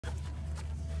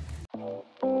Hey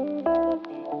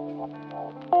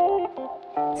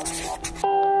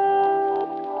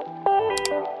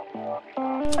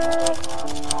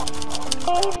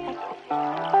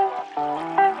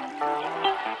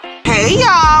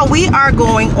y'all, we are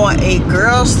going on a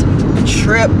girls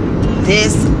trip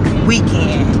this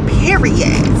weekend,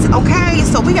 period. Okay,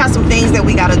 so we got some things that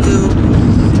we gotta do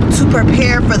to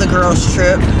prepare for the girls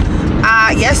trip.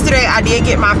 Yesterday I did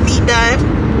get my feet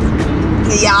done.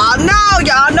 Y'all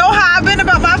know how I've been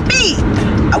about my feet.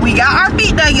 We got our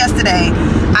feet done yesterday.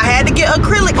 I had to get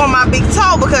acrylic on my big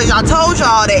toe because I told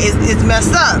y'all that it's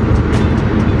messed up.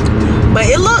 But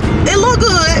it look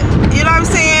good. You know what I'm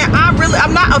saying?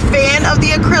 I'm not a fan of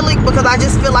the acrylic because I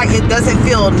just feel like it doesn't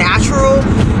feel natural.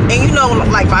 And you know,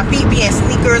 like my feet being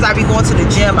sneakers, I be going to the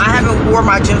gym. I haven't wore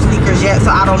my gym sneakers yet,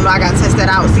 so I don't know. I gotta test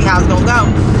that out and see how it's gonna go.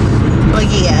 But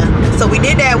yeah, so we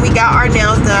did that. We got our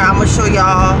nails done. I'm gonna show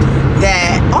y'all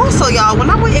that. Also, y'all,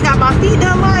 when I went and got my feet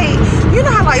done, like, you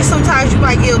know how like sometimes you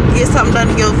might get something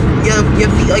done to your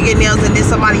feet or your nails, and then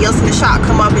somebody else in the shop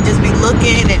come up and just be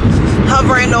looking and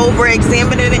hovering over,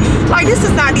 examining it. Like, this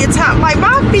is not the time. Like,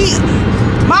 my feet,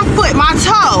 my foot, my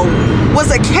toe was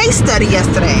a case study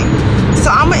yesterday. So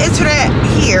I'm gonna enter that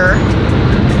here,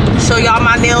 show y'all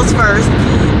my nails first,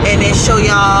 and then show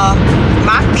y'all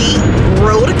my feet.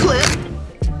 Roll the clip.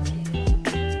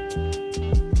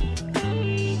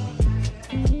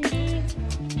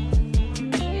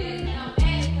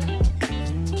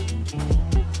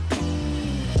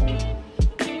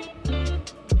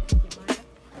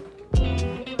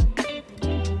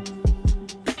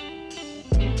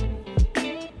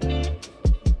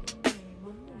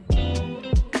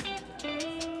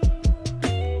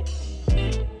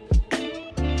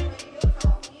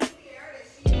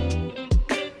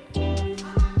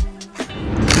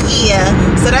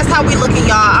 So that's how we looking,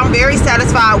 y'all. I'm very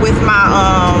satisfied with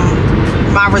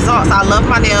my results. I love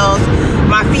my nails.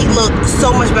 My feet look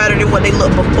so much better than what they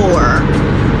looked before.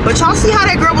 But y'all see how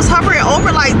that girl was hovering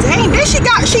over, like, dang, then she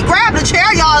grabbed the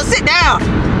chair, y'all, sit down.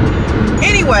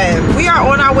 Anyway, we are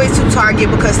on our way to Target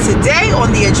because today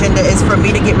on the agenda is for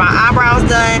me to get my eyebrows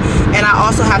done, and I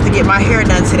also have to get my hair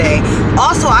done today.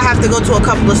 Also, I have to go to a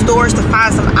couple of stores to find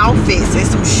some outfits and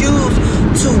some shoes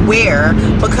to wear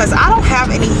because I don't have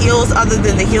any heels other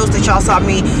than the heels that y'all saw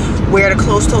me wear, the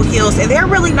closed-toe heels, and they're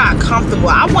really not comfortable.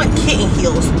 I want kitten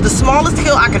heels, the smallest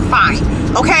heel I can find,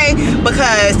 okay?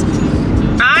 Because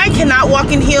I cannot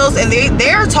walk in heels, and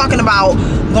they're talking about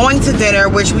going to dinner,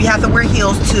 which we have to wear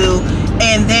heels to,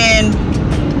 and then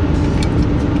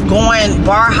going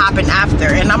bar hopping after.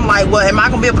 And I'm like, well, am I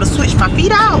gonna be able to switch my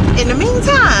feet out in the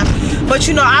meantime? But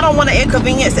you know, I don't want to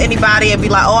inconvenience anybody and be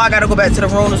like, oh, I gotta go back to the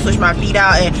room to switch my feet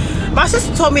out. And my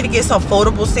sister told me to get some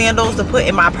foldable sandals to put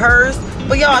in my purse,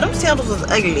 but y'all, them sandals was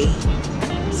ugly,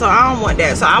 so I don't want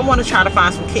that. So I want to try to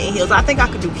find some kitten heels. I think I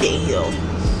could do kitten heels.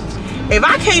 If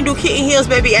I can't do kitten heels,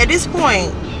 baby, at this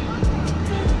point,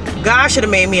 God should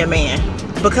have made me a man.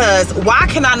 Because why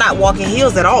can I not walk in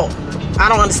heels at all? I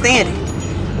don't understand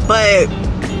it. But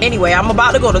anyway, I'm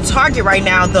about to go to Target right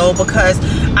now though, because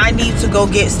I need to go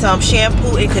get some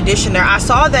shampoo and conditioner. I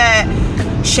saw that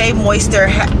Shea Moisture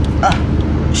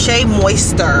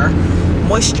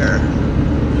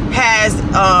has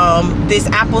this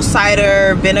apple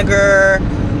cider vinegar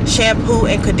shampoo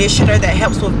and conditioner that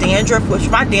helps with dandruff, which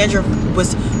my dandruff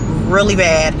was really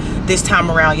bad this time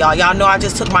around, y'all. Y'all know I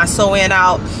just took my sew-in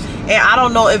out, and I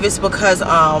don't know if it's because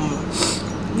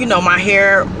you know, my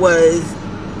hair was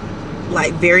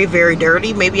like very, very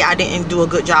dirty. Maybe I didn't do a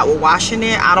good job with washing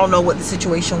it. I don't know what the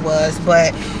situation was,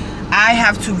 but I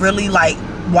have to really like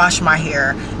wash my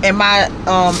hair. And my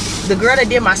the girl that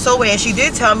did my sew-in, she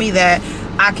did tell me that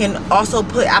I can also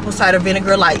put apple cider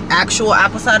vinegar, like actual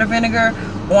apple cider vinegar,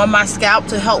 on my scalp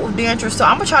to help with dandruff. So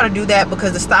I'm gonna try to do that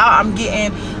because the style I'm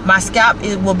getting, my scalp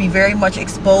will be very much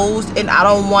exposed, and I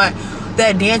don't want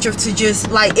that dandruff to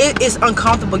just like, it is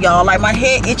uncomfortable, y'all. Like, my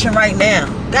head itching right now.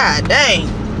 God dang.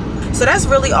 So that's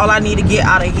really all I need to get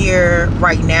out of here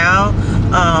right now.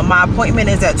 My appointment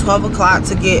is at 12 o'clock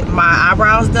to get my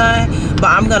eyebrows done, but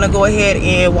I'm gonna go ahead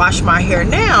and wash my hair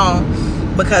now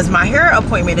because my hair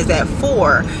appointment is at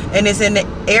 4, and it's in the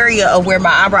area of where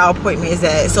my eyebrow appointment is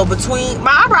at. So between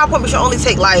my eyebrow appointment should only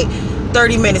take like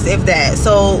 30 minutes, if that.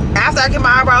 So after I get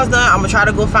my eyebrows done, I'm gonna try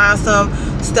to go find some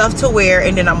stuff to wear,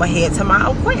 and then I'm gonna head to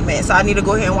my appointment. So I need to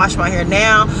go ahead and wash my hair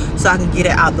now so I can get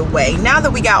it out the way. Now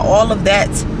that we got all of that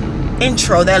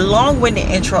intro, that long-winded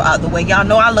intro out the way, y'all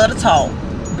know I love to talk,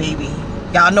 baby.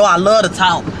 Y'all know I love to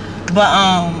talk. But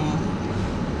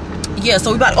yeah,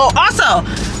 so we about to, oh, also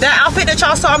that outfit that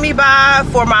y'all saw me buy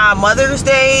for my Mother's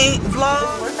Day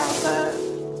vlog.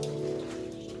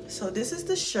 So So this is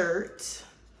the shirt.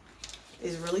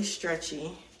 It's really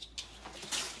stretchy.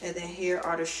 And then here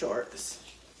are the shorts.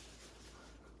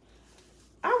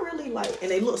 I really like,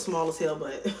 and they look small as hell,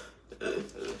 but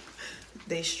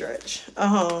they stretch.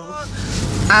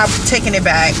 I've taken it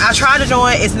back. I tried to do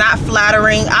it. It's not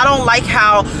flattering. I don't like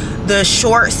how the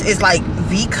shorts is like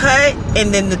V-cut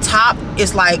and then the top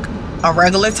is like a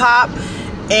regular top,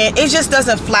 and it just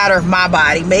doesn't flatter my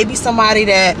body. Maybe somebody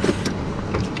that,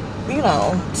 you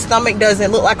know, stomach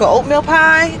doesn't look like an oatmeal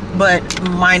pie, but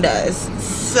mine does.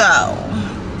 So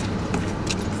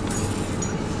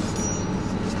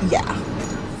yeah.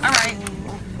 All right. I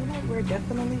feel like we're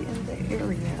definitely in the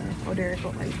area. Oh, there it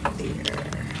goes right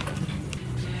there.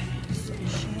 So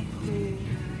shampoo.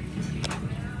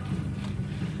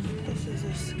 This is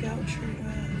a scalp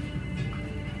treatment.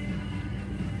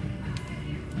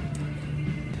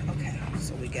 Okay,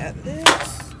 so we got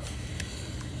this.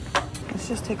 Let's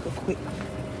just take a quick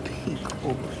peek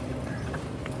over here.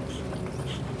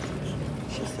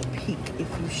 Just a peek,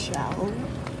 if you shall.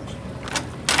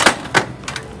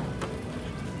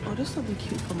 Oh, this will be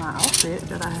cute for my outfit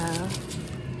that I have.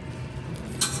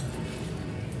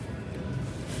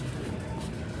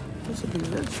 This would be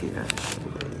really cute, actually.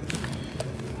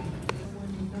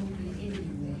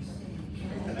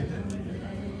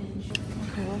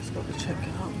 Okay, let's go to check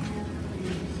it out.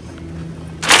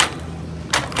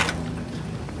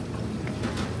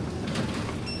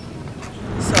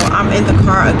 So I'm in the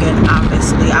car again,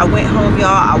 obviously. I went home, y'all.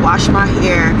 I washed my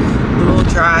hair, blow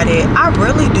dried it. I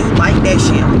really do like that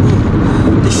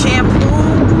shampoo. The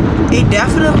shampoo, it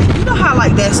definitely, you know how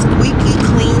like that squeaky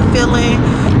clean feeling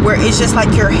where it's just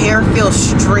like your hair feels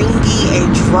stringy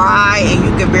and dry and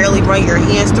you can barely run your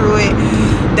hands through it.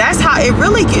 That's how it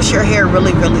really gets your hair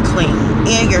really, really clean,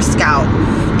 and your scalp.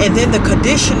 And then the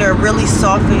conditioner really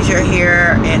softens your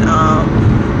hair and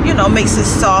you know, makes it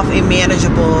soft and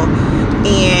manageable.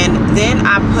 And then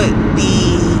I put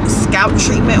the scalp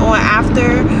treatment on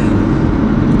after,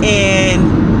 and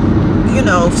you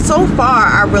know, so far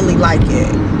I really like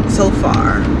it. So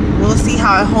far, we'll see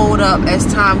how it hold up as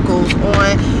time goes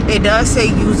on. It does say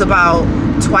use about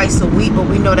twice a week, but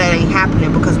we know that ain't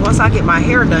happening because once I get my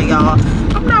hair done, y'all,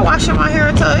 I'm not washing my hair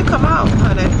until it come out,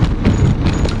 honey.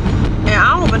 And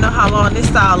I don't even know how long this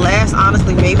style lasts,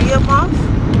 honestly. Maybe a month,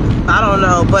 I don't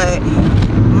know, but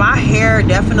my hair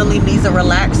definitely needs a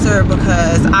relaxer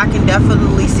because I can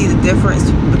definitely see the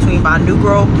difference between my new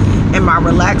growth and my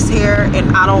relaxed hair. And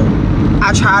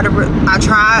I tried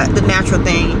the natural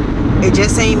thing. It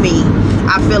just ain't me.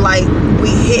 I feel like we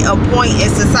hit a point in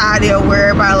society where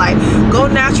everybody like, go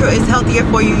natural, it's healthier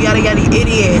for you, yada yada. It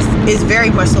is. It's very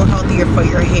much so healthier for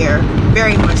your hair,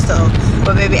 very much so.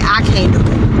 But baby, I can't do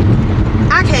it.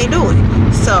 I can't do it.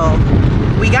 So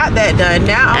we got that done.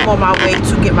 Now I'm on my way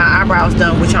to get my eyebrows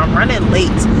done, which I'm running late,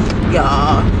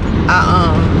 y'all.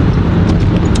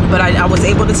 But I was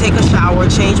able to take a shower,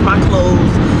 change my clothes.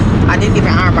 I didn't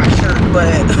even iron my shirt, but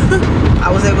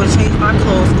I was able to change my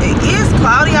clothes. It is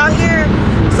cloudy out here,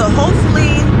 so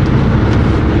hopefully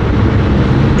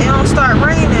it don't start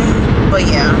raining. But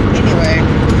yeah, anyway,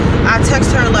 I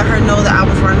texted her and let her know that I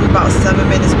was running about 7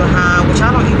 minutes behind, which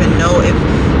I don't even know if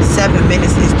 7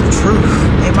 minutes is the truth.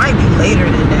 It might be later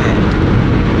than that.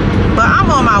 But I'm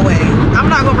on my way.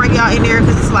 I'm not gonna bring y'all in there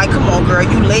because it's like, come on girl,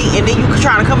 you late and then you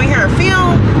trying to come in here and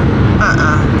film.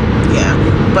 Yeah,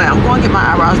 but I'm going to get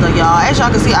my eyebrows done, y'all. As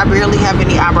y'all can see, I barely have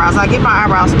any eyebrows. I get my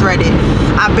eyebrows threaded.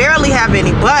 I barely have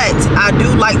any, but I do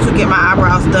like to get my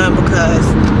eyebrows done because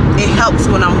it helps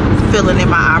when I'm filling in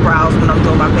my eyebrows when I'm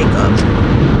doing my makeup.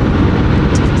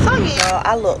 So yeah,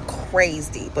 I look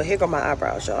crazy, but here go my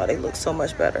eyebrows, y'all. They look so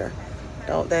much better,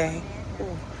 don't they?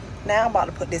 Ooh. Now I'm about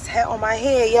to put this hat on my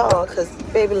head, y'all, because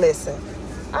baby, listen,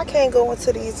 I can't go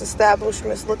into these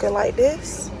establishments looking like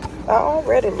this. I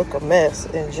already look a mess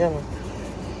in general.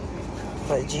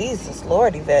 But Jesus,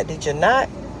 Lord, Yvette, did you not?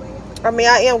 I mean,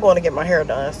 I am going to get my hair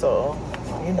done, so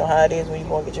you know how it is when you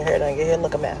go and get your hair done. Your hair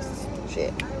look a mess.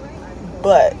 Shit.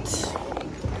 But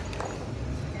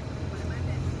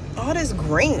all this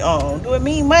green on, do it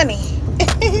mean money?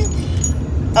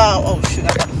 Oh shoot,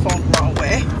 I got the phone the wrong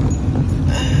way.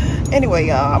 Anyway,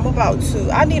 y'all,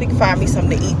 I need to find me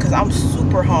something to eat because I'm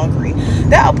super hungry.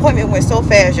 That appointment went so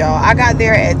fast, y'all. I got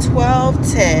there at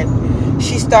 12:10.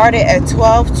 She started at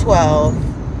 12:12.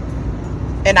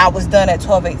 And I was done at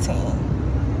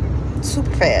 12:18.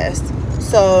 Super fast.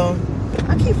 So,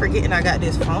 I keep forgetting I got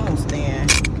this phone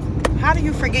stand. How do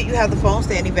you forget you have the phone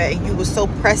stand, Yvette, and you were so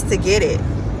pressed to get it?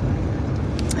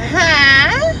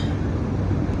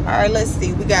 Alright, let's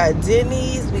see. We got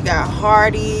Denny's. We got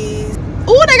Hardee's.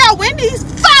 Oh, they got Wendy's.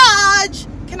 Fudge!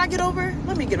 Can I get over?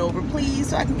 Let me get over, please,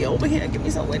 so I can get over here and get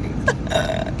me some Wendy's.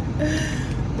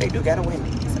 They do got a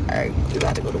Wendy's. All right, we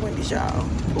about to go to Wendy's, y'all.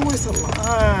 Ooh, it's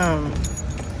alarm.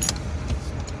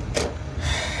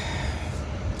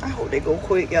 I hope they go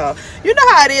quick, y'all. You know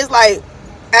how it is, like,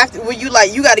 after when you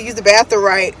like you got to use the bathroom,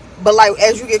 right? But like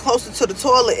as you get closer to the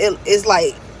toilet, it's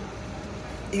like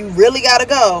you really gotta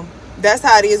go. That's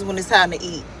how it is when it's time to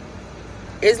eat.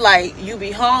 It's like you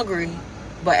be hungry,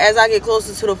 but as I get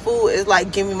closer to the food, it's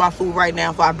like, give me my food right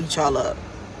now before I beat y'all up.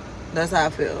 That's how I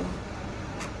feel.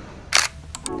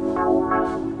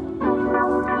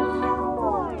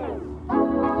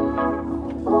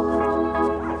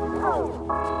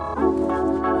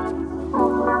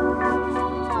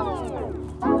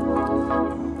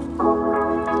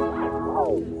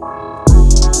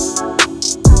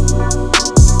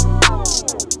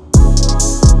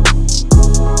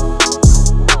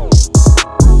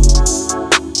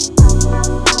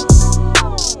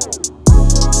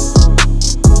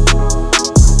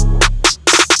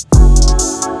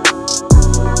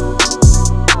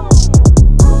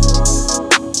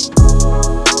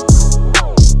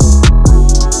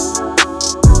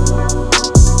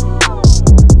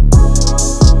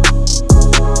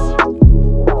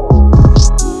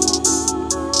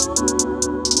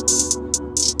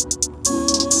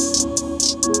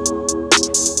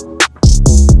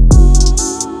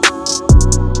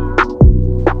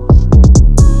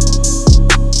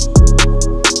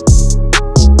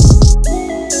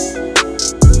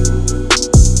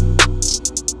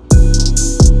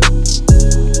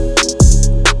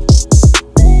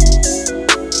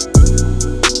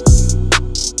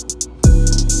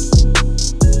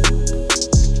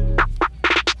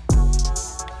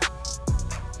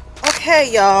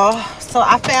 Okay, y'all, so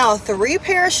I found 3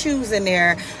 pair of shoes in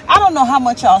there. I don't know how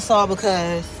much y'all saw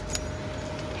because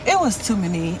it was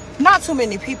not too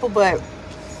many people, but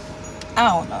I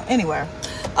don't know. Anyway,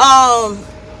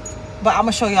 but I'm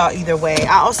gonna show y'all either way.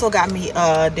 I also got me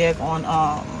a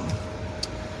daggone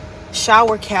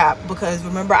shower cap, because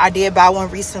remember I did buy one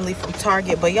recently from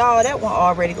Target, but y'all, that one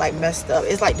already like messed up.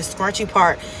 It's like the scrunchy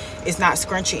part is not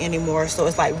scrunchy anymore, so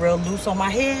it's like real loose on my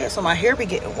head, so my hair be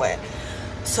getting wet.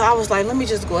 So I was like, let me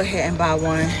just go ahead and buy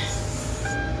one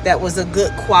that was a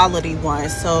good quality one.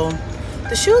 So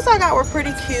the shoes I got were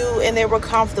pretty cute and they were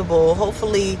comfortable.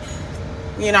 Hopefully,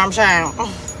 you know what I'm saying,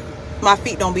 my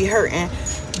feet don't be hurting.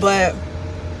 But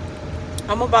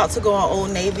I'm about to go on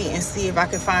Old Navy and see if I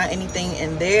can find anything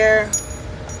in there.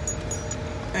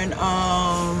 And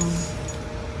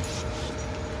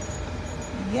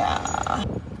yeah.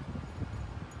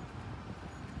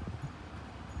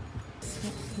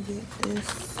 Get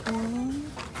this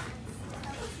one.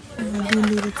 And I do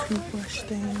need a toothbrush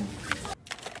thing.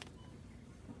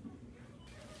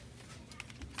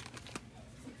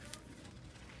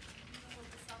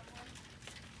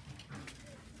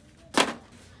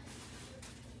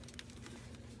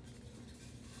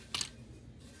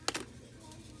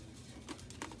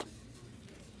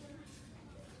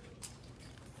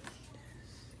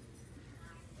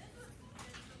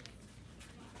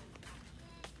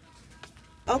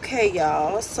 Okay,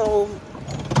 y'all, so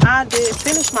I did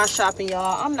finish my shopping,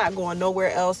 y'all. I'm not going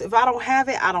nowhere else. If I don't have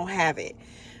it, I don't have it.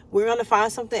 We're gonna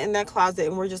find something in that closet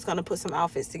and we're just gonna put some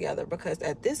outfits together, because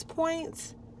at this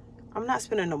point I'm not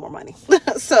spending no more money.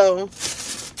 So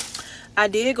I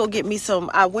did go get me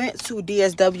some. I went to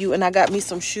DSW and I got me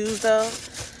some shoes though.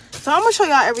 So I'm gonna show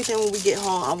y'all everything when we get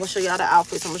home. I'm gonna show y'all the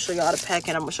outfits, I'm gonna show y'all the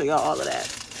packing, I'm gonna show y'all all of that.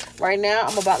 Right now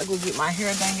I'm about to go get my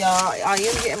hair done, y'all. I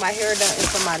am getting my hair done in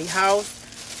somebody's house,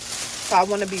 so I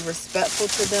want to be respectful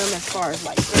to them as far as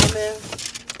like filming.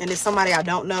 And it's somebody I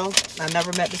don't know. I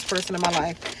never met this person in my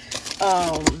life.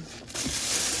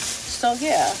 So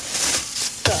yeah.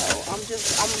 So I'm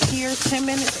here 10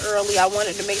 minutes early. I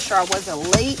wanted to make sure I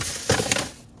wasn't late.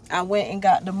 I went and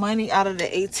got the money out of the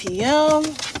ATM.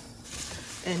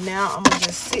 And now I'm gonna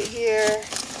just sit here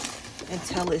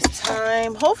until it's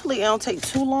time. Hopefully it don't take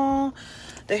too long.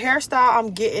 The hairstyle I'm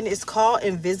getting is called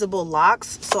invisible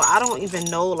locks, so I don't even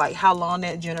know like how long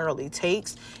that generally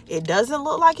takes. It doesn't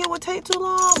look like it would take too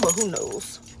long, but who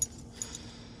knows.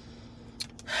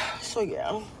 So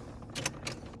yeah,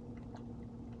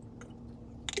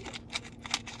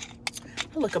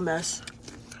 I look a mess.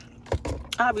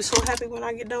 I'll be so happy when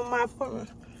I get done with my appointment,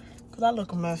 because I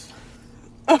look a mess.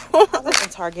 I was in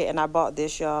Target and I bought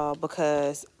this, y'all,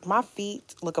 because my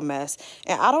feet look a mess.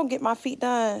 And I don't get my feet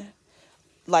done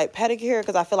like pedicure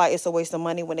because I feel like it's a waste of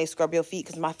money when they scrub your feet,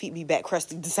 because my feet be back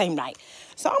crusty the same night.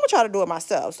 So I'm gonna try to do it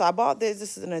myself. So I bought this.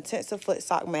 This is an intensive foot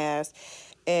sock mask,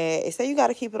 and it said you got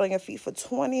to keep it on your feet for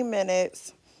 20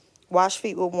 minutes Wash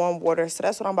feet with warm water. So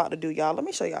that's what I'm about to do, y'all. Let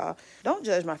me show y'all. Don't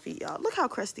judge my feet, y'all. Look how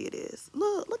crusty it is.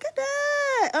 Look at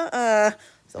that.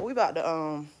 So we about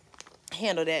to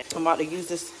handle that. I'm about to use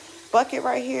this bucket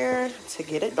right here to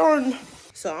get it done.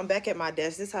 So I'm back at my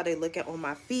desk. This is how they look at on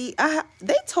my feet.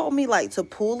 They told me like to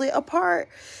pull it apart.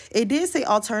 It did say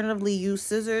alternatively use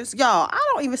scissors. Y'all,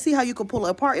 I don't even see how you could pull it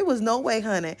apart. It was no way,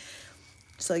 honey.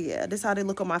 So yeah, this is how they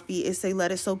look on my feet. It say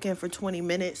let it soak in for 20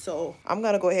 minutes. So I'm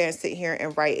gonna go ahead and sit here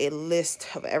and write a list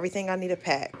of everything I need to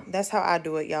pack. That's how I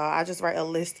do it, y'all. I just write a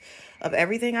list of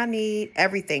everything I need,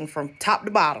 everything from top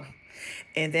to bottom.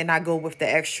 And then I go with the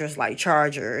extras like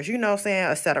chargers, you know what I'm saying,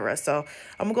 etc. So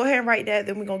I'm gonna go ahead and write that.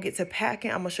 Then we're gonna get to packing.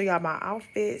 I'm gonna show y'all my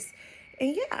outfits.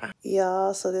 And yeah.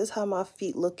 Y'all, so this is how my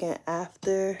feet looking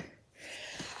after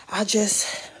I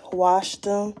just washed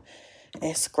them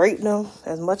and scraped them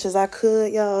as much as I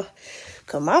could, y'all.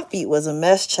 Cause my feet was a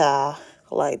mess, child.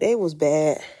 Like, they was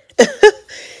bad.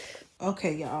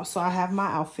 Okay, y'all. So I have my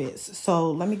outfits.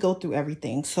 So let me go through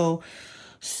everything. So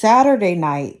Saturday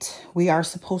night, we are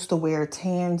supposed to wear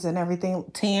tans and everything.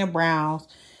 Tan, browns,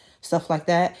 stuff like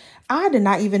that. I did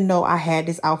not even know I had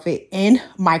this outfit in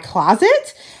my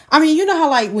closet. I mean, you know how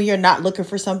like when you're not looking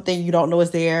for something, you don't know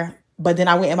it's there. But then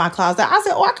I went in my closet. I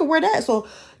said, oh, I could wear that. So,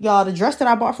 y'all, the dress that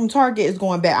I bought from Target is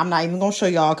going back. I'm not even going to show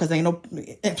y'all because ain't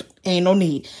no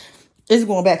need. It's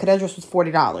going back because that dress was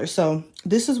 $40. So,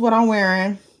 this is what I'm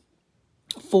wearing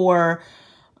for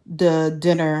the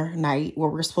dinner night where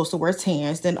we're supposed to wear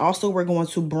tans. Then also we're going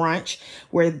to brunch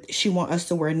where she wants us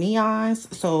to wear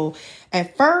neons. So,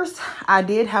 at first, I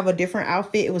did have a different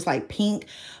outfit. It was like pink.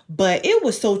 But it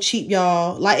was so cheap,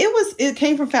 y'all. Like, it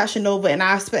came from Fashion Nova and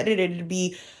I expected it to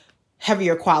be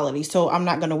heavier quality, so I'm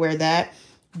not gonna wear that.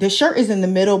 The shirt is in the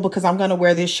middle because I'm gonna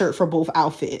wear this shirt for both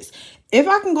outfits. If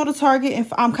I can go to Target,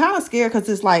 and I'm kind of scared because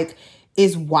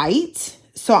it's white,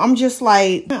 so I'm just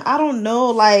like, I don't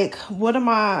know, like, what am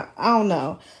I don't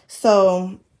know.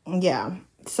 So yeah,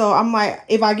 so I'm like,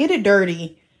 if I get it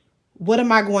dirty, what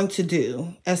am I going to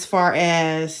do as far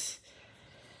as,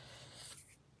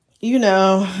 you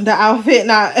know, the outfit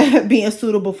not being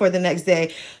suitable for the next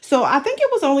day. So I think it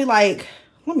was only like,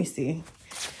 let me see,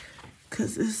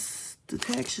 because the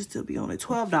tag should still be on it,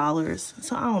 $12.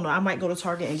 So I don't know, I might go to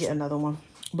Target and get another one,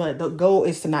 but the goal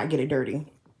is to not get it dirty.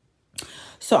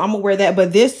 So I'm gonna wear that,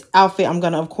 but this outfit I'm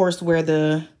gonna of course wear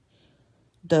the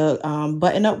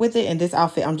button up with it, and this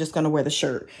outfit I'm just gonna wear the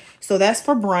shirt. So that's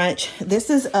for brunch. This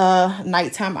is a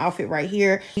nighttime outfit right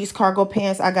here. These cargo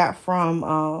pants I got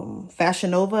from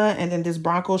Fashion Nova, and then this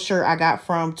Bronco shirt I got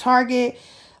from Target.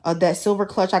 That silver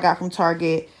clutch I got from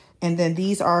Target. And then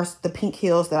these are the pink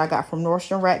heels that I got from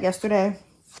Nordstrom Rack yesterday.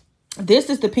 This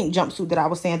is the pink jumpsuit that I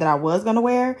was saying that I was going to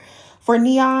wear for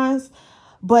neons.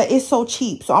 But it's so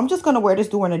cheap. So I'm just going to wear this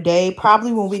during the day.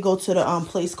 Probably when we go to the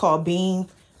place called Beam.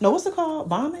 No, what's it called?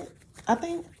 Vomit, I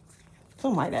think.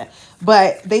 Something like that.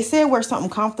 But they said wear something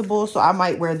comfortable. So I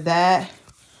might wear that.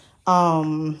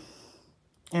 And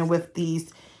with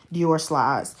these Dior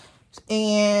slides.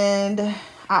 And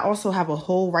I also have a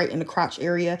hole right in the crotch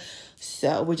area.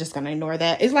 So we're just going to ignore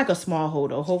that. It's like a small hole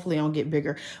though. Hopefully it don't get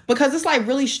bigger. Because it's like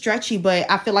really stretchy. But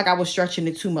I feel like I was stretching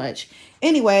it too much.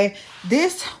 Anyway,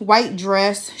 this white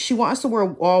dress. She wants us to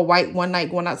wear all white one night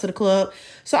going out to the club.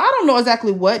 So I don't know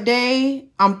exactly what day.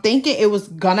 I'm thinking it was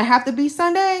going to have to be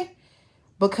Sunday.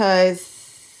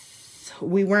 Because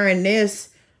we wearing this.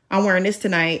 I'm wearing this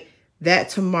tonight. That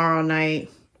tomorrow night.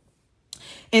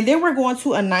 And then we're going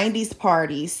to a 90s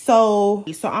party. So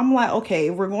I'm like, okay,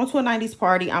 if we're going to a 90s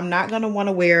party, I'm not going to want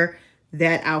to wear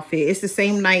that outfit. It's the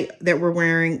same night that we're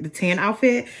wearing the tan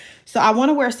outfit. So I want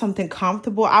to wear something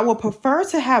comfortable. I would prefer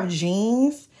to have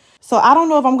jeans. So I don't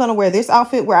know if I'm going to wear this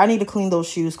outfit where I need to clean those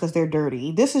shoes because they're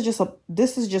dirty. This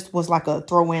was like a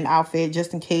throw-in outfit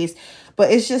just in case. But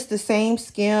it's just the same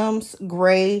Skims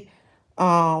gray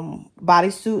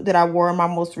bodysuit that I wore in my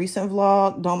most recent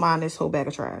vlog. Don't mind this whole bag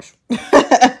of trash.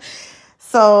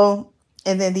 So,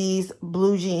 and then these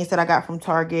blue jeans that I got from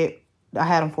Target. I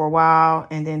had them for a while.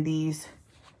 And then these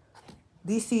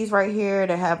tees right here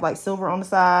that have like silver on the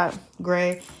side,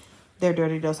 gray. They're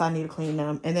dirty though, so I need to clean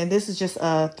them. And then this is just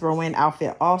a throw-in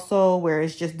outfit also, where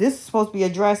it's just, this is supposed to be a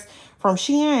dress from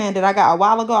Shein that I got a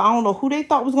while ago. I don't know who they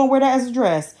thought was going to wear that as a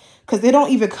dress, because they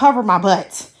don't even cover my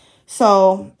butt.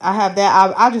 So I have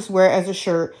that. I just wear it as a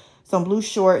shirt, some blue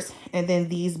shorts, and then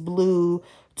these blue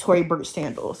Tory Burch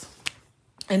sandals.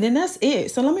 And then that's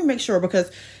it. So let me make sure, because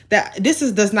this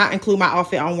does not include my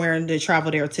outfit I'm wearing to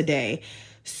travel there today.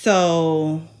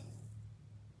 So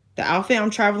the outfit I'm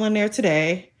traveling there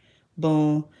today,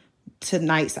 boom,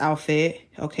 tonight's outfit.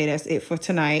 Okay, that's it for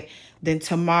tonight. Then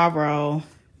tomorrow,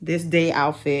 this day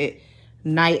outfit,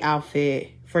 night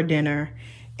outfit for dinner,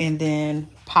 and then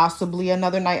possibly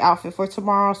another night outfit for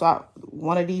tomorrow. So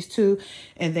one of these two.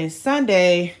 And then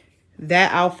Sunday,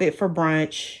 that outfit for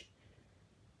brunch.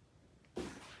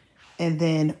 And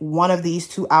then one of these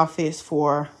two outfits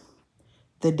for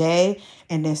the day,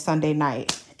 and then Sunday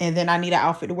night. And then I need an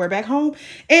outfit to wear back home.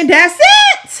 And that's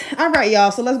it. All right, y'all.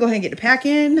 So let's go ahead and get the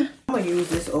packing. I'm going to use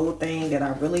this old thing that I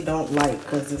really don't like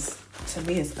because it's, to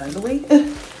me, it's ugly.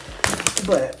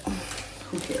 But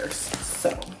who cares?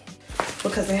 So,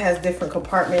 because it has different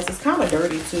compartments. It's kind of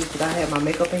dirty too because I have my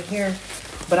makeup in here.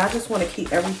 But I just want to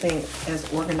keep everything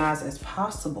as organized as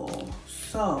possible.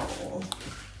 So,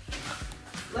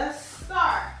 let's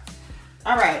start.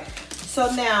 All right.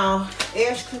 So now,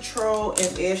 edge control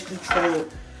and edge control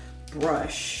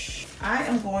brush. I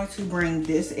am going to bring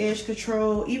this edge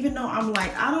control, even though I'm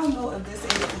like, I don't know if this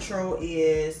edge control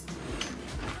is,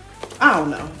 I don't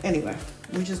know. Anyway,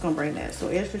 we're just gonna bring that. So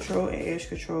edge control and edge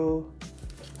control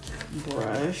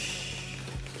brush.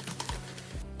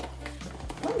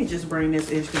 Let me just bring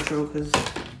this edge control because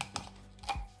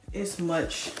it's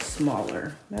much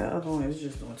smaller. That other one is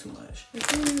just doing too much.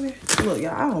 Look,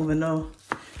 y'all, I don't even know.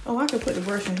 Oh, I could put the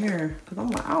brush in here because I'm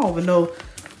like, I don't even know.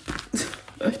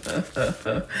 I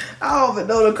don't even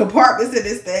know the compartments in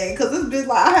this thing because it's been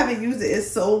like, I haven't used it in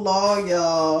so long,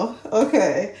 y'all.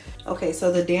 Okay. Okay,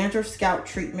 so the dandruff scalp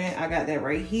treatment, I got that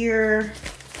right here.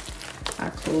 I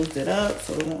closed it up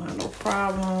so it won't have no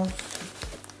problems.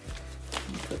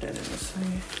 Put that in the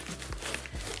same.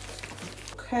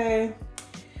 Okay.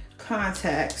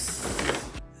 Contacts.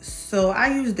 So I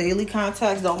use daily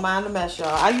contacts. Don't mind the mess, y'all.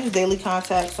 I use daily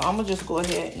contacts, so I'm gonna just go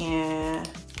ahead and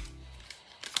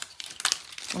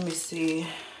let me see.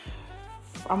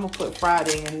 I'm gonna put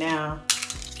Friday in now.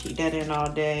 Keep that in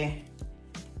all day.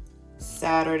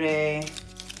 Saturday,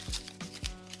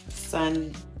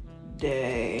 Sunday,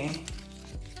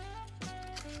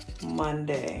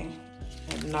 Monday,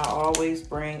 and I always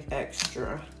bring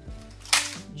extra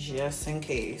just in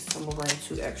case. I'm gonna bring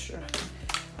 2 extra.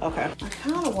 Okay, I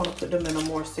kind of want to put them in a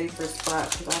more safer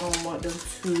spot because I don't want them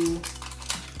to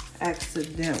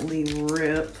accidentally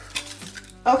rip.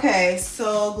 Okay,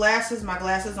 so glasses, my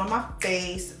glasses on my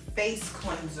face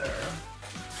cleanser.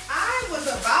 I was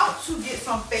about to get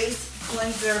some face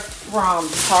cleanser from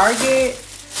Target,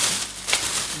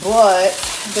 but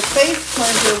the face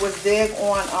cleanser was big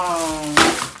on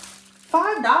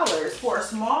 $5 for a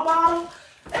small bottle,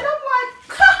 and I'm like,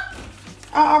 huh.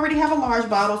 I already have a large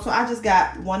bottle, so I just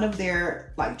got one of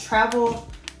their like travel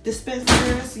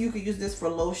dispensers. You could use this for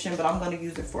lotion, but I'm gonna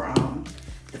use it for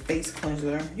the face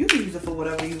cleanser. You can use it for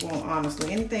whatever you want,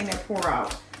 honestly. Anything that pour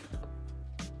out.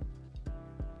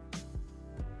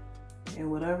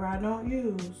 And whatever I don't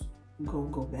use,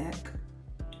 go back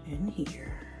in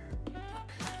here.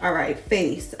 All right,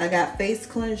 face. I got face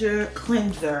cleanser,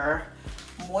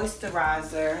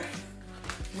 moisturizer,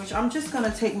 which I'm just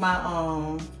gonna take my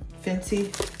Fenty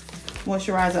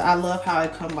moisturizer. I love how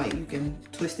it come like you can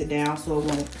twist it down so it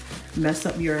won't mess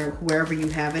up your wherever you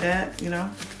have it at, you know,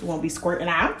 it won't be squirting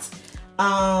out.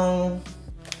 I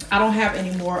don't have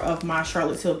any more of my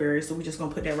Charlotte Tilbury, so we're just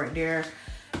gonna put that right there.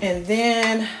 And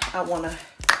then I want to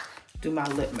do my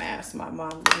lip mask, my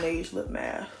Laneige lip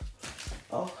mask.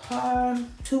 Okay,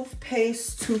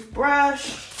 toothpaste,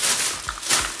 toothbrush.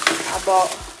 I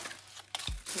bought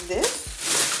this.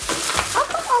 I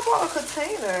thought I bought a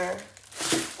container.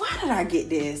 Why did I get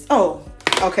this? Oh,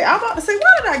 okay. I'm about to say,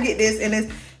 why did I get this? And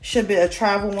it should be a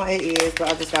travel one. It is, but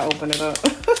I just got to open it up.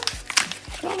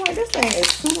 I'm like, this thing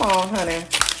is too long, honey.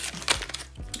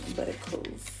 But it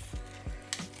closed.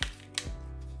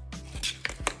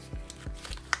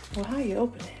 Well, how you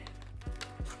open it?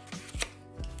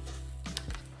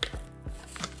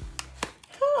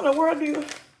 How in the world do you?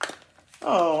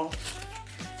 Oh,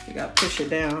 you gotta push it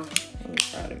down. Let me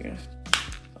try it again.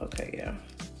 Okay, yeah.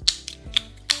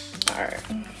 All right.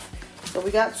 So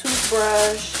we got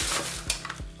toothbrush,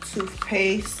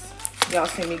 toothpaste. Y'all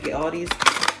see me get all these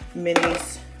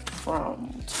minis from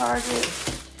Target.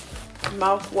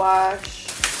 Mouthwash.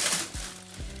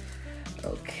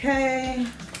 Okay.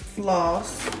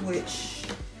 Floss, which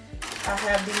I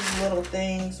have these little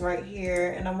things right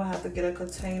here, and I'm gonna have to get a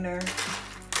container.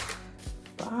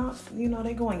 But you know,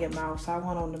 they go in your mouth, so I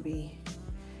want them to be,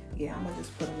 yeah, I'm gonna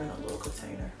just put them in a little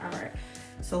container. All right,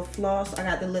 so floss, I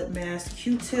got the lip mask,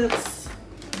 Q-tips.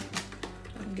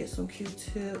 I can get some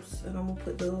Q-tips, and I'm gonna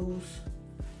put those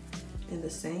in the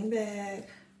same bag.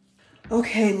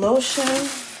 Okay, lotion.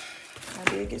 I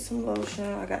did get some lotion.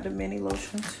 I got the mini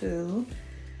lotion too.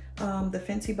 The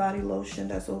Fenty body lotion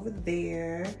that's over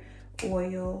there.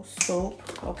 Oil, soap.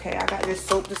 Okay, I got this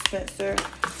soap dispenser.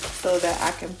 so that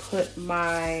I can put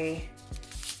my,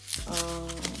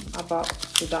 I bought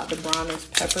the Dr. Bronner's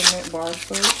Peppermint Bar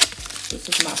Soap. This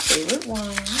is my favorite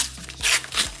one.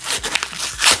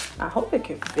 I hope it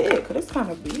can fit, because it's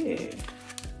kind of big.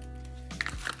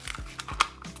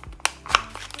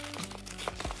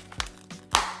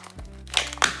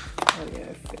 Oh yeah,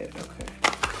 it fit, okay.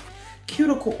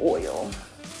 Cuticle oil,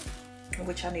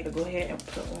 which I need to go ahead and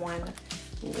put one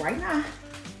right now.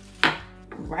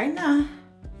 Right now.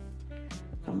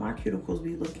 So my cuticles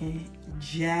be looking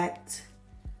jacked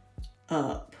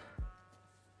up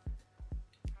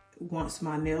once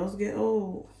my nails get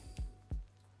old.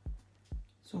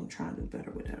 So I'm trying to do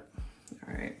better with that.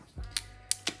 All right.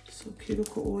 So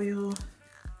cuticle oil.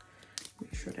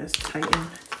 Make sure that's tightened.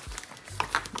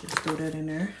 Just throw that in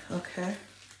there. Okay.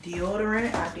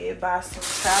 Deodorant. I did buy some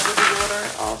travel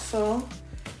deodorant also.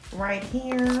 Right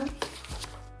here.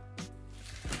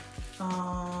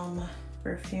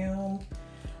 Perfume.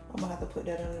 I'm gonna have to put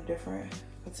that in a different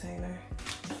container.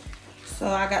 So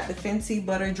I got the Fenty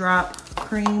Butter Drop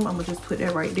Cream. I'm gonna just put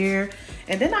that right there.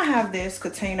 And then I have this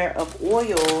container of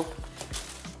oil,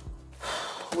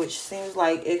 which seems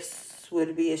like it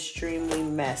would be extremely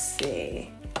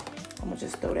messy. I'm gonna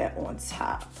just throw that on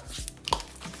top.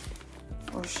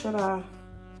 Or should I?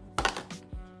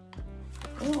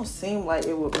 It don't seem like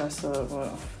it would mess up.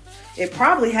 Well, it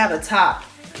probably had a top,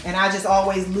 and I just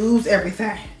always lose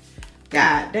everything.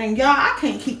 God dang, y'all, I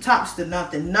can't keep tops to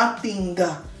nothing. Nothing.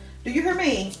 Do you hear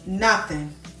me?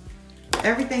 Nothing.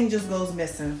 Everything just goes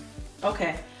missing.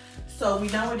 Okay, so we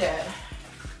done with that.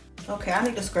 Okay, I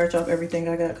need to scratch off everything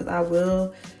I got, because I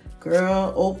will,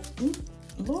 girl, oh,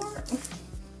 Lord.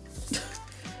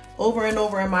 Over and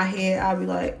over in my head, I'll be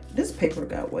like, this paper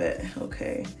got wet.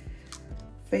 Okay.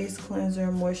 Face cleanser,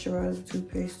 moisturizer,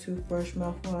 toothpaste, toothbrush,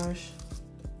 mouthwash,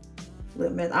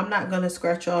 lip mask. I'm not gonna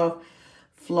scratch off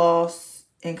floss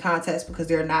and contacts because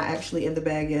they're not actually in the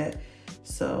bag yet.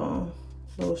 So,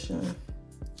 lotion,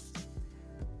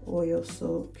 oil,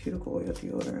 soap, cuticle oil,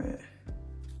 deodorant.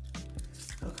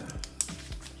 Okay.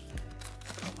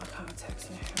 Put my contacts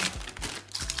in here.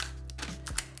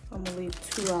 I'm gonna leave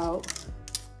 2 out.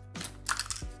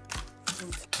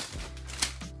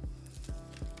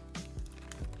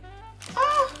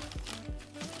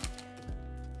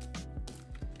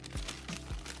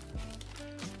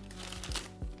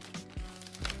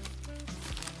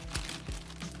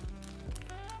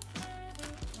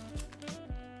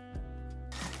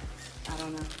 I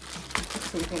don't know.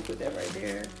 So we can put that right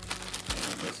there. And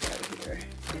this right here.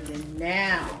 And then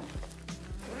now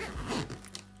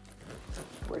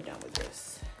we're done with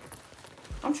this.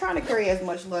 I'm trying to carry as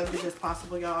much luggage as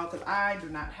possible, y'all, because I do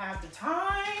not have the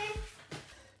time.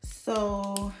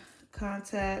 So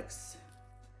contacts,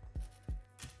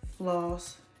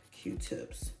 floss,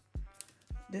 Q-tips.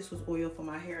 This was oil for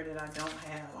my hair that I don't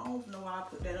have. I don't know why I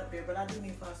put that up there, but I do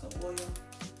need to find some oil.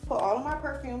 Put all of my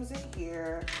perfumes in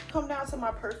here. Come down to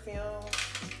my perfume.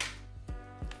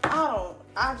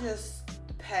 I just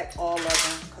pack all of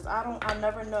them because I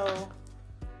never know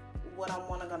what I'm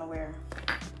gonna wear.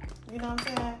 You know what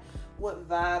I'm saying? What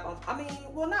vibe I mean,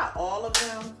 well, not all of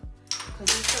them, because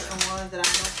there's certain ones that I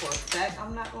know for a fact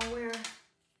I'm not gonna wear.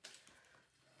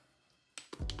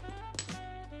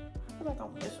 I feel like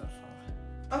I'm missing something.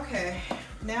 Okay,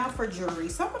 now for jewelry.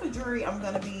 Some of the jewelry I'm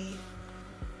gonna be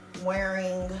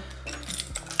wearing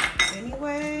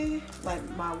anyway, like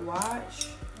my watch.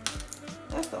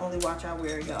 That's the only watch I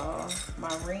wear, y'all.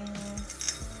 My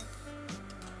rings.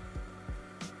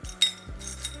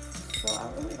 So I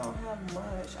really don't have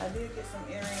much. I did get some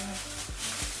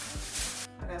earrings.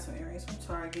 I got some earrings from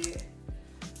Target.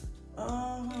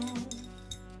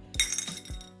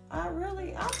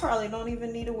 I probably don't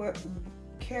even need to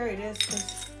carry this,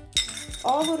 because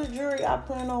all of the jewelry I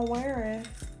plan on wearing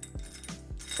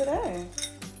today.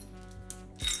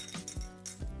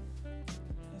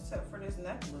 Except for this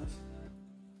necklace.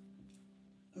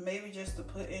 Maybe just to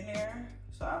put in there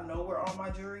so I know where all my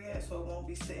jewelry is, so it won't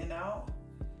be sitting out.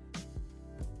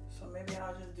 So maybe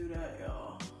I'll just do that,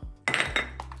 y'all.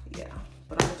 Yeah,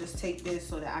 but I'm gonna just take this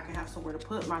so that I can have somewhere to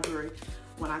put my jewelry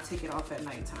when I take it off at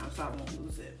nighttime, so I won't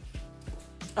lose it.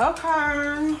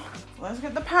 Okay, let's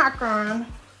get the pack on.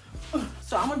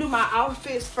 So I'm gonna do my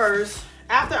outfits first.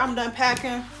 After I'm done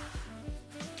packing,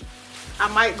 I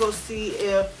might go see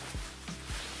if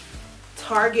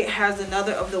Target has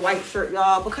another of the white shirt,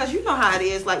 y'all, because you know how it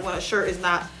is, like when a shirt is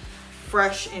not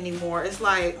fresh anymore. It's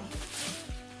like,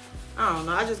 I don't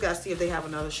know, I just gotta see if they have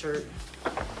another shirt.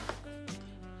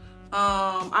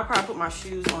 I probably put my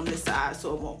shoes on this side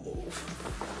so it won't move.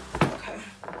 Okay.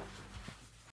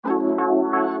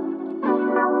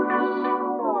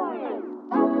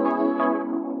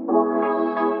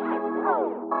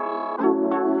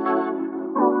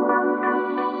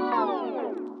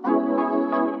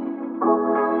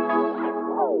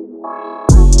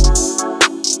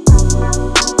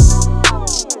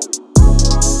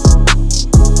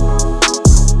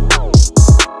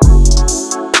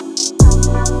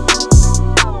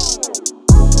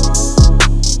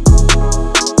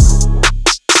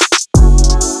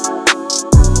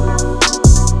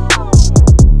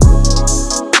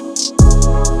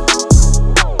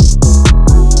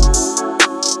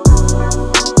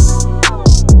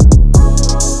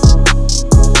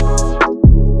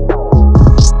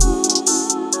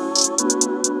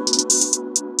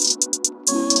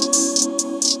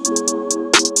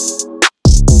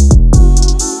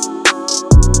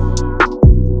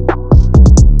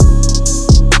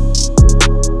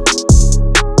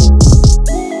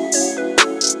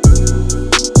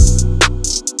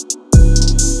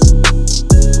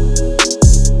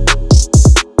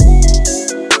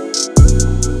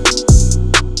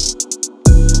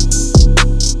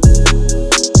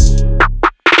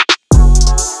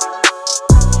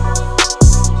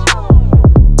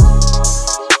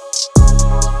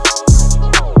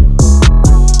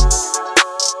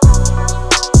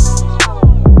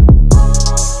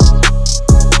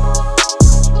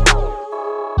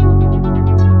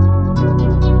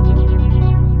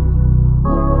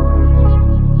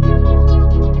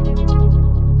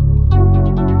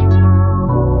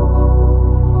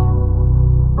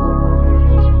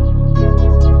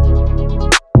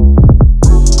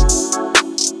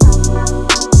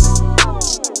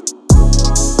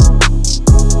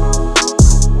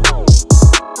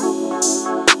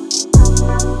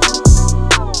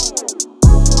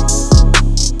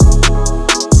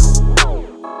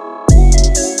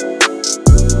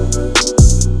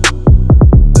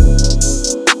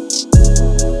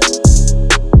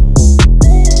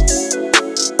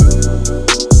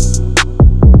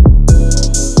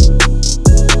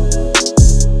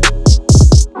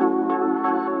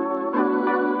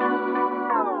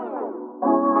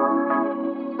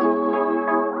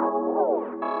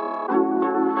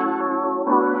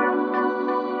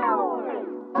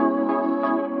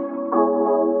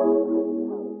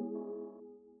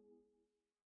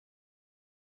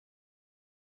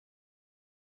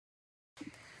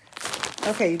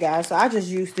 Okay, you guys, so I just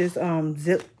used this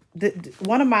zip.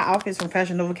 One of my outfits from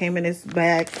Fashion Nova came in this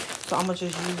bag, so I'm gonna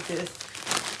just use this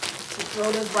to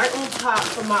throw this right on top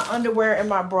for my underwear and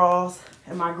my bras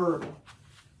and my girdle.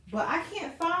 But I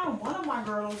can't find one of my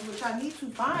girdles, which I need to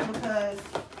find because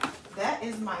that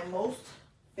is my most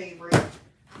favorite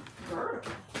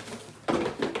girdle.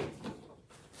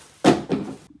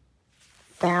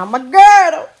 Found my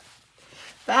girdle.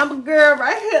 Found my girl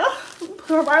right here. Put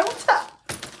her right on top.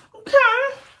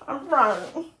 Okay, all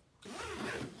right.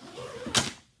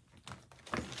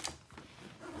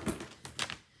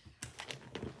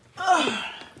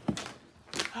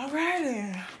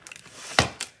 Alrighty.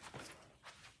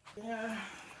 Yeah.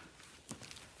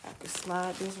 I can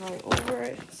slide this right over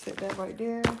it. Set that right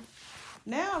there.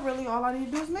 Now, really, all I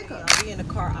need to do is makeup. I'll be in the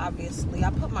car, obviously. I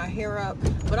put my hair up,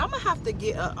 but I'm gonna have to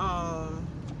get a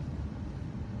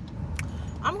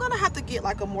I'm gonna have to get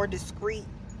like a more discreet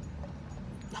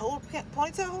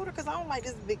ponytail holder because I don't like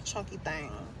this big chunky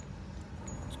thing.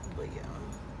 But yeah.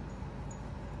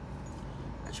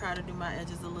 Try to do my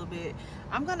edges a little bit.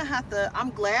 I'm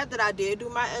glad that I did do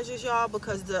my edges, y'all,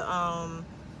 because the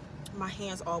my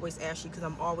hands always ashy because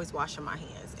I'm always washing my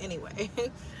hands anyway.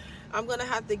 I'm gonna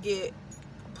have to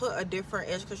put a different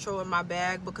edge control in my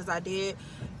bag because I did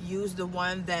use the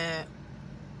one that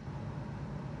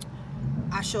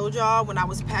I showed y'all when I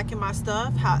was packing my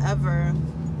stuff. However,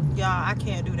 y'all, I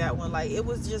can't do that one. Like, it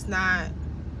was just not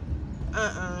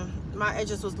my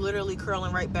edges was literally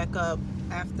curling right back up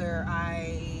after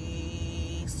I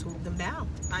swooped them down.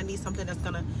 I need something that's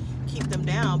gonna keep them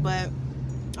down. But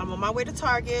I'm on my way to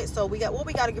Target, so we got what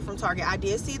we got to get from Target. I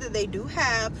did see that they do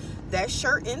have that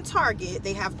shirt in Target.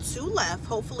 They have 2 left.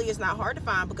 Hopefully it's not hard to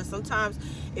find because sometimes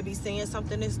it be saying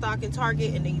something in stock in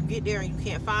Target and then you get there and you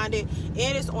can't find it,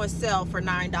 and it's on sale for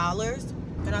 $9,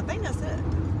 and I think that's it.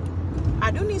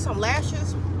 I do need some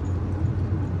lashes,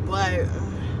 but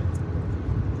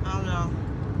I don't know.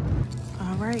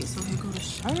 All right, so here goes the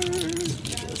shirt.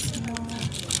 It's small.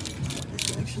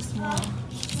 It's extra small.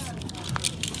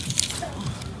 So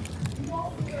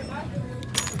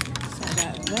I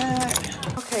got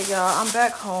that. Okay, y'all, I'm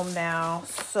back home now.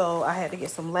 So I had to get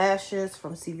some lashes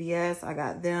from CVS. I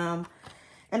got them.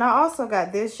 And I also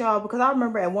got this, y'all, because I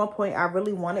remember at one point I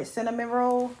really wanted cinnamon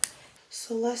roll.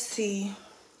 So let's see.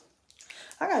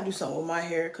 I gotta do something with my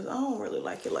hair because I don't really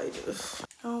like it like this.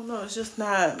 I don't know, it's just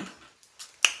not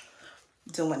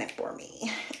doing it for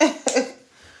me.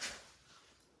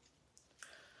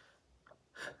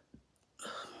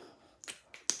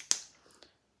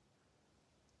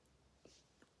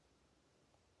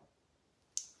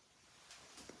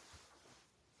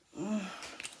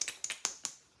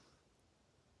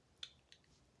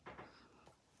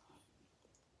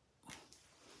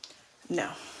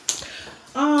 No.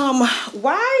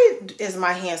 Why is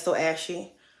my hand so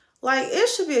ashy? Like, it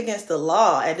should be against the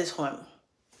law at this point.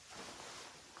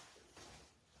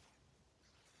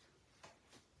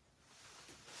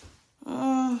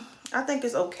 I think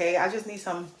it's okay. I just need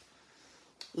some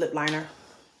lip liner.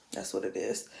 That's what it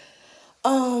is.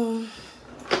 Okay.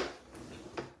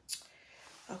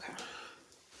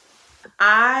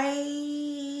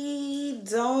 I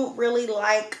don't really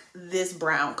like this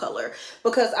brown color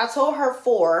because I told her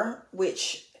 4,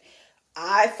 which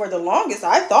for the longest,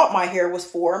 I thought my hair was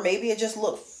 4. Maybe it just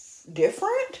looked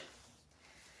different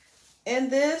in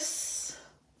this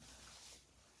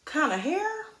kind of hair.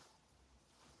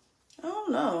 I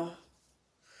don't know.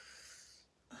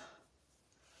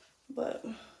 But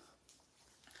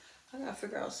I gotta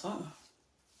figure out something.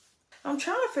 I'm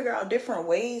trying to figure out different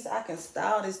ways I can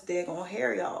style this daggone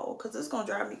hair, y'all, because it's gonna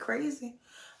drive me crazy.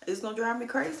 It's gonna drive me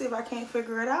crazy if I can't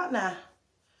figure it out now.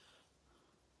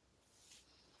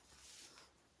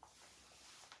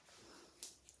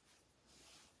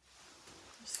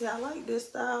 See, I like this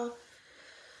style,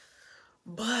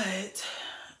 but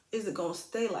is it gonna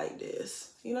stay like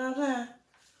this? You know what I'm saying?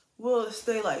 Will it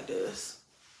stay like this?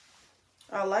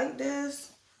 I like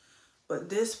this, but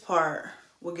this part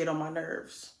will get on my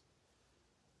nerves.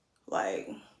 Like,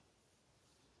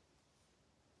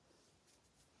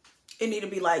 it need to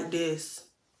be like this.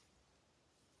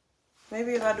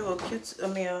 Maybe if I do a cute,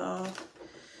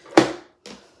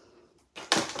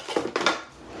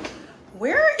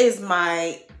 where is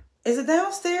is it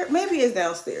downstairs? Maybe it's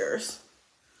downstairs.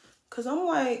 Cause I'm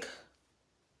like,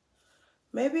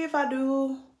 maybe if I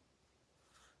do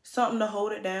something to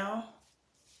hold it down,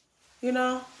 you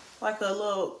know, like a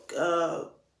little,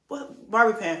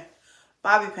 bobby pin,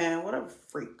 whatever,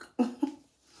 freak.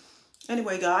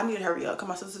 Anyway, y'all, I need to hurry up. Cause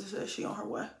my sister says she on her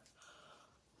way.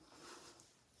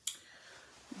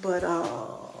 But,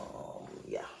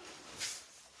 yeah.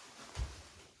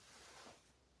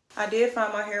 I did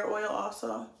find my hair oil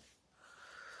also.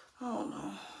 I don't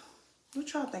know.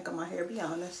 What y'all think of my hair? Be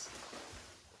honest.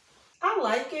 I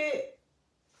like it.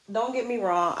 Don't get me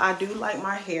wrong. I do like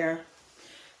my hair.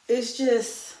 It's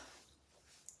just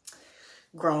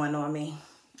growing on me.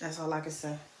 That's all I can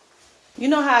say. You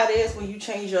know how it is when you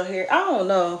change your hair. I don't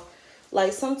know.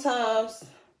 Like sometimes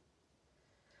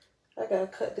I gotta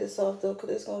cut this off though, because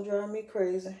it's gonna drive me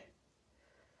crazy.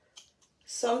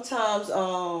 Sometimes,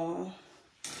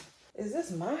 is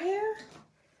this my hair?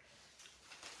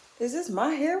 Is this my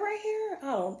hair right here?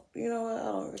 I don't, you know what? I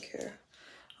don't even care.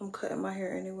 I'm cutting my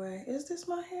hair anyway. Is this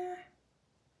my hair?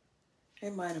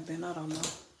 It might have been, I don't know.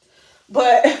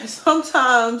 But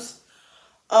sometimes,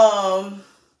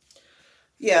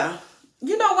 yeah.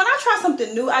 You know, when I try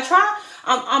something new,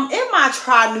 I'm in my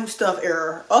try new stuff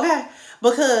era, okay?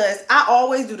 Because I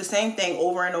always do the same thing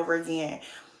over and over again.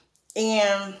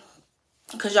 And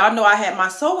because y'all know I had my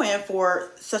sew-in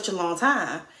for such a long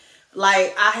time.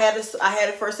 Like I had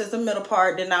it first as a middle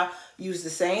part, then I used the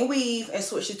same weave and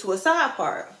switched it to a side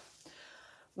part,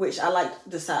 which I like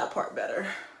the side part better.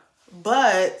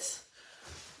 But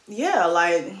yeah,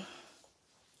 like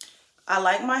I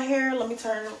like my hair. Let me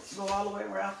go all the way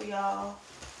around for y'all.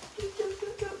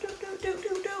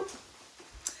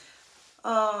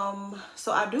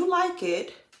 So I do like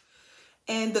it,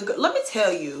 and let me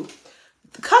tell you,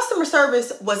 the customer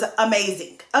service was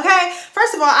amazing. Okay,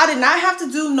 first of all, I did not have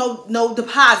to do no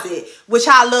deposit, which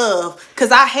I love,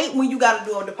 because I hate when you got to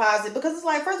do a deposit, because it's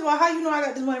like, first of all, how you know I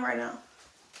got this money right now?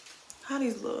 How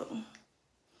these look?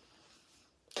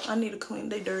 I need to clean.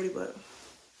 They dirty, but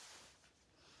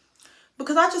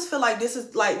because I just feel like this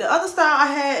is like the other style I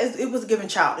had it was giving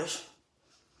childish.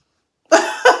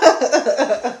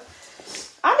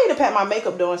 I need to pat my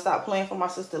makeup though and stop playing for my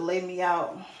sister to lay me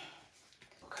out.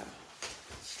 Okay.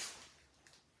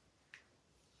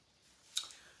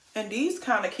 And these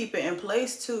kind of keep it in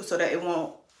place too, so that it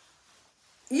won't,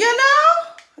 you know?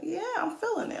 Yeah, I'm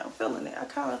feeling it. I'm feeling it.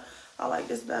 I like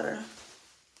this better.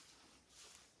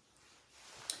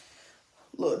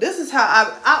 Look, this is how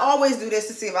I always do this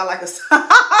to see if I like a sign.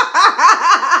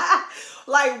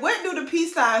 Like, what do the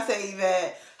peace signs say,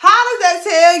 Yvette? How does that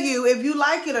tell you if you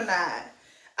like it or not?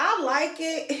 I like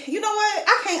it. You know what?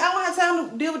 I don't have time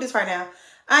to deal with this right now.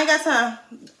 I ain't got time.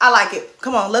 I like it.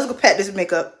 Come on, let's go pat this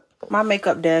makeup. My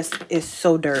makeup desk is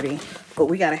so dirty, but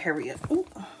we gotta hurry up. Ooh.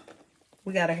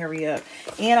 We gotta hurry up.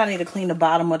 And I need to clean the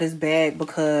bottom of this bag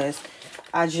because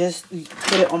I just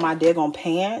put it on my daggone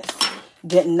pants,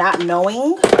 not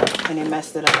knowing, and it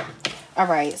messed it up. All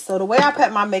right, so the way I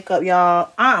pat my makeup,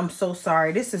 y'all, I'm so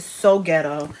sorry. This is so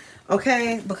ghetto,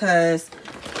 okay? Because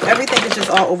everything is just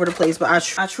all over the place, but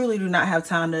I truly do not have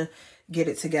time to get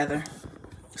it together.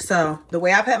 So the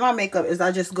way I pat my makeup is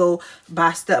I just go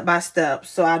by step.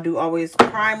 So I do always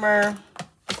primer.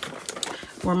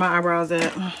 Where my eyebrows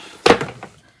at?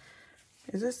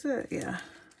 Is this it? Yeah.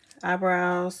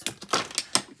 Eyebrows.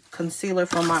 Concealer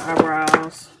for my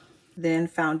eyebrows. Then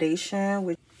foundation,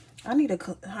 which I need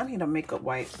a makeup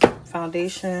wipe.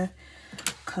 Foundation,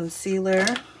 concealer,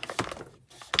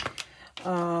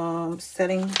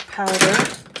 setting powder,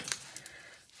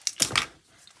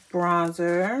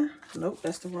 bronzer. Nope,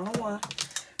 that's the wrong one.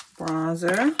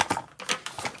 Bronzer,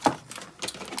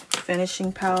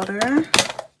 finishing powder,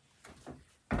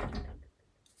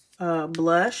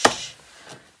 blush,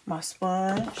 my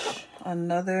sponge,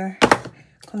 another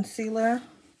concealer,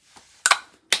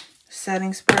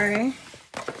 setting spray.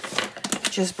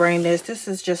 Just bring this. This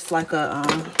is just like a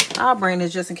I'll bring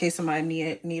this just in case somebody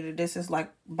needed. This is like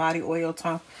body oil,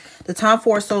 the Tom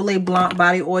Ford Soleil Blanc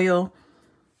body oil,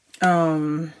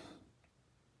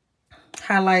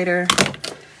 highlighter,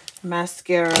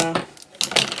 mascara,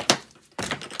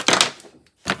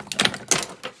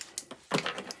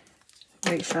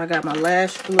 make sure I got my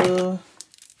lash glue.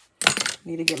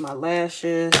 Need to get my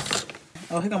lashes.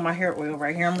 Oh, here got my hair oil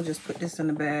right here. I'm gonna just put this in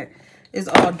the bag. It's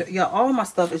all, yeah, all my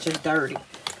stuff is just dirty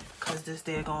because this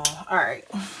they're gone. All right,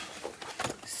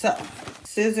 so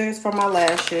scissors for my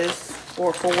lashes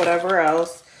or for whatever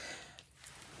else.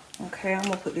 Okay, I'm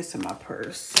gonna put this in my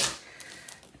purse.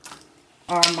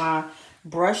 Are my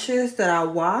brushes that I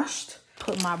washed.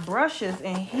 Put my brushes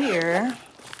in here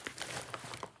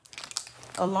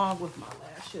along with my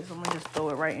lashes. I'm gonna just throw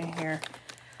it right in here.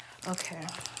 Okay.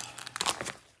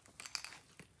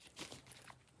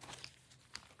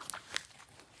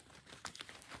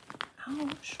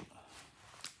 Ouch.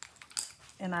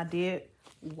 And I did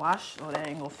wash. Oh, that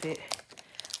ain't gonna fit.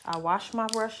 I washed my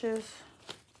brushes.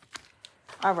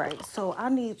 All right, so I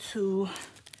need to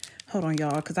hold on,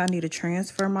 y'all, because I need to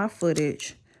transfer my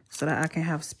footage so that I can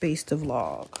have space to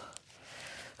vlog.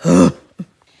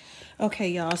 Okay,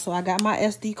 y'all, so I got my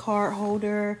SD card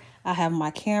holder. I have my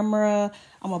camera.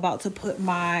 I'm about to put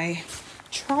my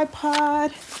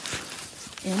tripod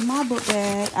in my book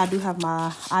bag. I do have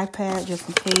my iPad just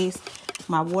in case.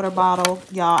 My water bottle.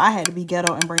 Y'all, I had to be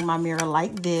ghetto and bring my mirror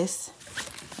like this.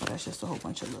 Oh, that's just a whole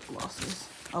bunch of lip glosses.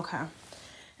 Okay.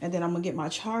 And then I'm gonna get my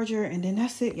charger, and then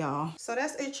that's it, y'all. So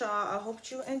that's it, y'all. I hope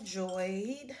you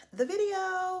enjoyed the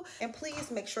video. And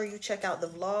please make sure you check out the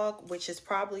vlog, which is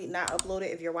probably not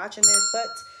uploaded if you're watching this, but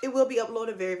it will be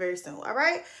uploaded very, very soon. All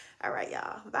right? All right,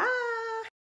 y'all. Bye.